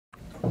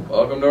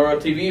Welcome to Royal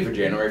TV for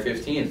January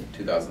 15th,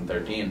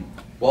 2013.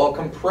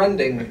 Welcome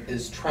trending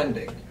is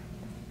trending.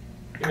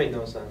 You make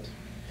no sense.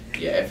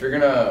 Yeah, if you're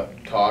gonna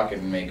talk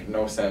and make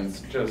no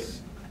sense,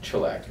 just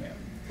chillax, man.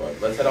 But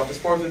let's head off to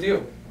sports with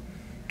you.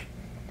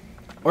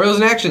 Orioles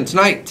in action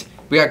tonight.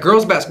 We got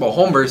girls basketball,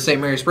 home versus St.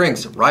 Mary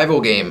Springs,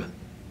 rival game.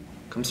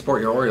 Come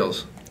support your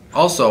Orioles.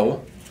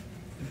 Also,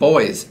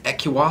 boys at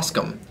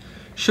Kewaskum.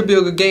 Should be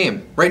a good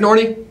game. Right,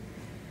 Nordy?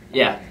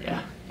 Yeah,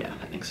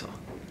 I think so.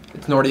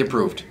 It's Nordy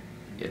approved.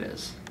 It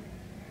is.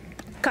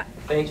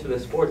 Thanks for the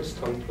sports,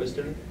 tongue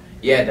twister.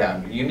 Yeah,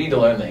 Dom, you need to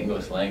learn the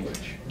English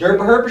language. Derp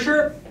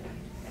herp.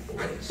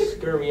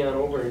 Scurry me on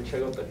over and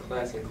check out the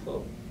class and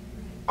club.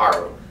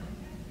 Arr.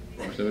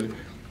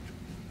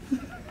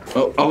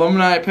 Well,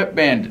 alumni pep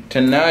band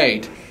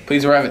tonight.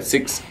 Please arrive at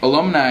 6.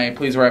 Alumni,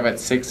 please arrive at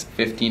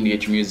 6:15 to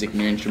get your music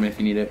and your instrument if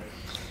you need it.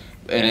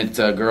 And it's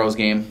a girls'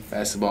 game,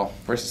 basketball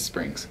versus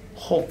Springs.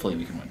 Hopefully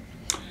we can win.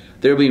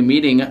 There will be a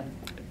meeting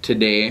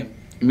today,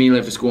 immediately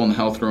after school in the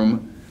health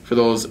room, for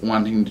those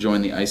wanting to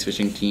join the ice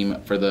fishing team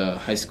for the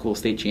high school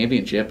state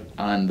championship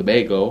on the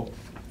Bago.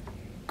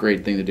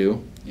 Great thing to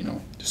do. You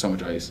know, there's so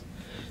much ice.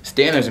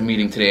 Stan, there's a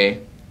meeting today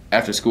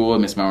after school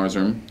in Miss Mauer's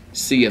room.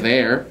 See you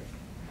there.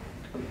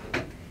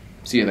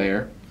 See you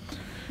there.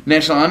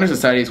 National Honor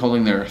Society is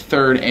holding their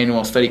 3rd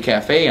annual study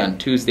cafe on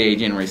Tuesday,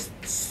 January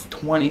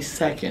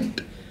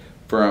 22nd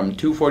from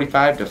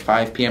 2:45 to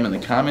 5 p.m. in the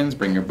Commons.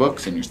 Bring your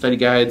books and your study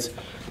guides.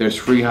 There's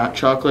free hot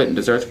chocolate and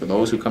desserts for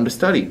those who come to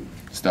study.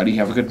 Study,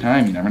 have a good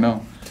time, you never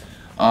know.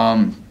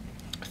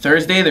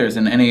 Thursday, there's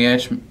an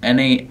NHS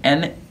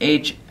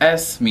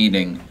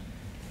meeting,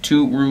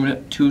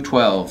 room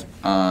 212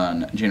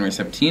 on January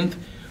 17th.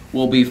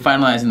 We'll be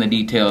finalizing the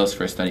details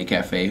for Study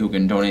Cafe, who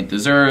can donate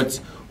desserts,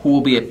 who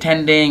will be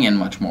attending, and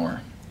much more.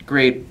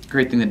 Great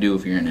thing to do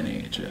if you're in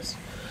NHS.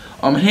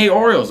 Hey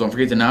Orioles, don't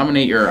forget to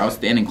nominate your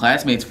outstanding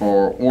classmates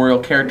for Oriole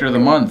Character of the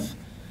Month.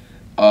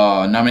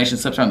 Nomination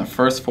slips are on the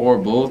first floor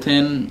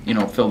bulletin. You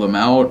know, fill them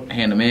out,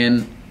 hand them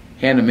in,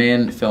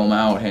 fill them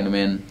out, hand them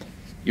in.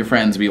 Your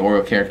friends will be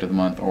Oriole Character of the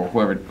Month, or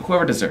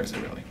whoever deserves it,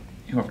 really.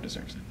 Whoever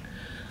deserves it.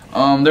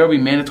 There will be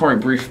mandatory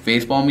brief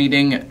baseball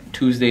meeting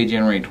Tuesday,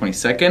 January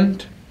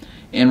 22nd,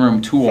 in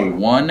room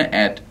 201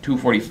 at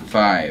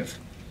 2:45.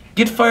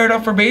 Get fired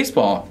up for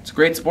baseball. It's a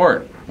great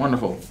sport.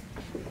 Wonderful.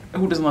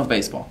 Who doesn't love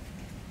baseball?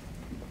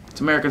 It's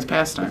America's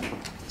pastime.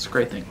 It's a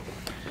great thing.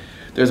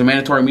 There's a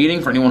mandatory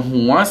meeting for anyone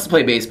who wants to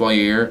play baseball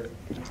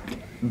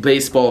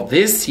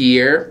this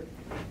year.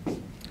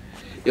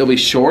 It'll be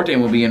short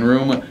and will be in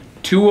room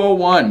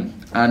 201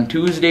 on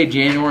Tuesday,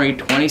 January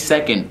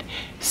 22nd.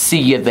 See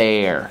you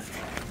there.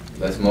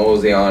 Let's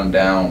mosey on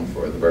down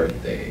for the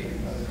birthday.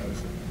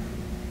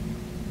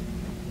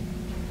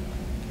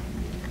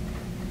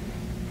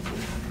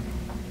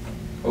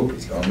 Oh,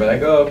 he's going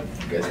back up.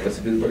 Guess what's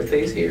his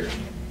birthday's here.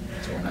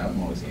 So we're not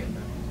moseying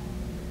down.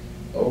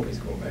 Oh, he's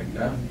going back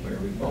down. Where are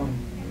we going?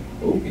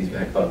 Oh, he's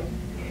back up.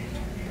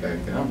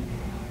 Back down.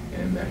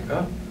 And back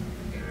up.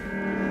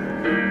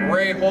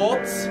 Ray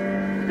Holtz.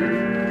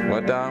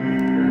 What,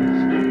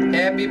 Dom?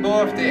 Happy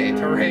birthday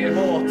to Ray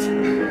Holtz.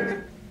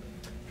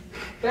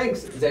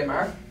 Thanks,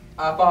 Zaymar.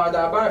 For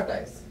the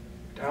birthdays.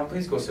 Dom,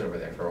 please go sit over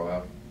there for a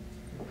while.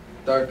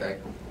 Birthday.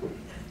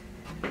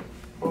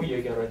 Who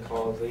you gonna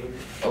call, Zane?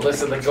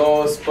 Alyssa the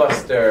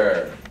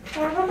Ghostbuster.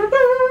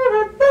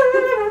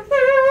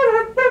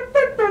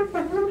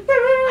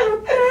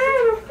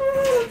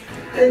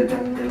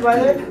 The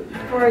weather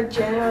for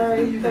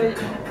January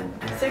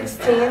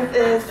 16th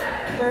is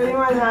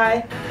 31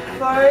 high,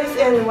 flurries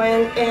and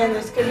wind, and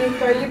there's going to be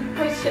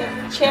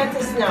 30% chance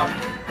of snow.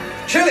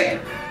 Chili!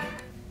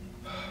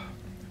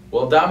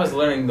 Well, Dom is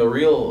learning the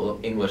real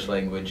English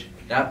language,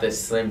 not the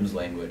Slim's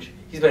language.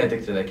 He's been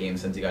addicted to that game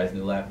since he got his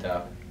new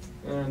laptop.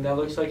 And that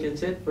looks like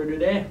it's it for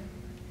today.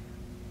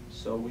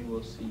 So we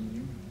will see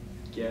you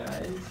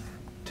guys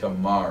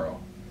Tomorrow.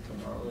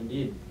 tomorrow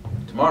indeed.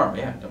 Tomorrow,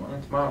 yeah, tomorrow.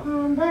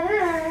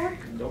 Tomorrow.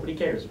 Nobody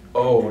cares.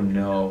 Oh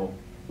no.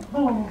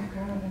 I'm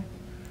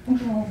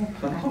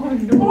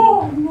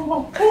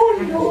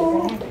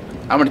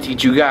gonna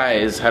teach you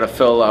guys how to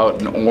fill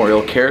out an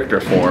Oriole character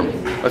form.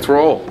 Let's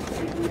roll.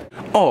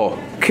 Oh,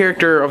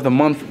 character of the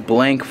month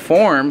blank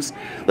forms.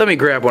 Let me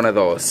grab one of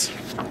those.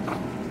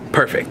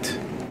 Perfect.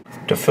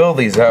 To fill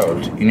these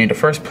out, you need to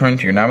first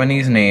print your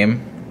nominee's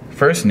name,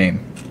 first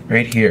name,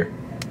 right here,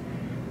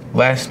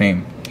 last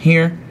name,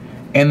 here,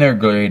 and their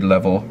grade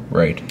level,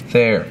 right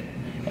there.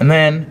 And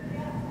then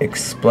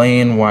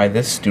explain why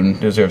this student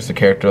deserves the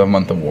Character of the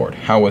Month award.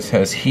 How has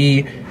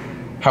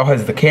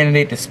the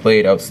candidate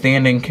displayed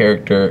outstanding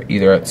character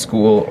either at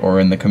school or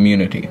in the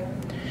community?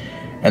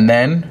 And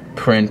then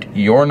print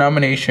your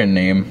nomination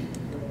name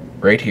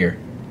right here.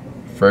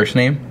 First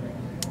name,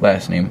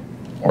 last name,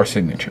 or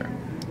signature.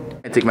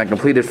 I take my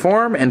completed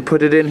form and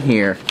put it in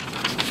here.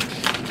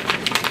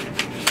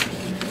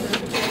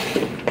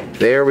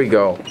 There we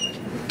go.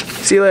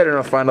 See you later,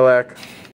 no Fond du Lac.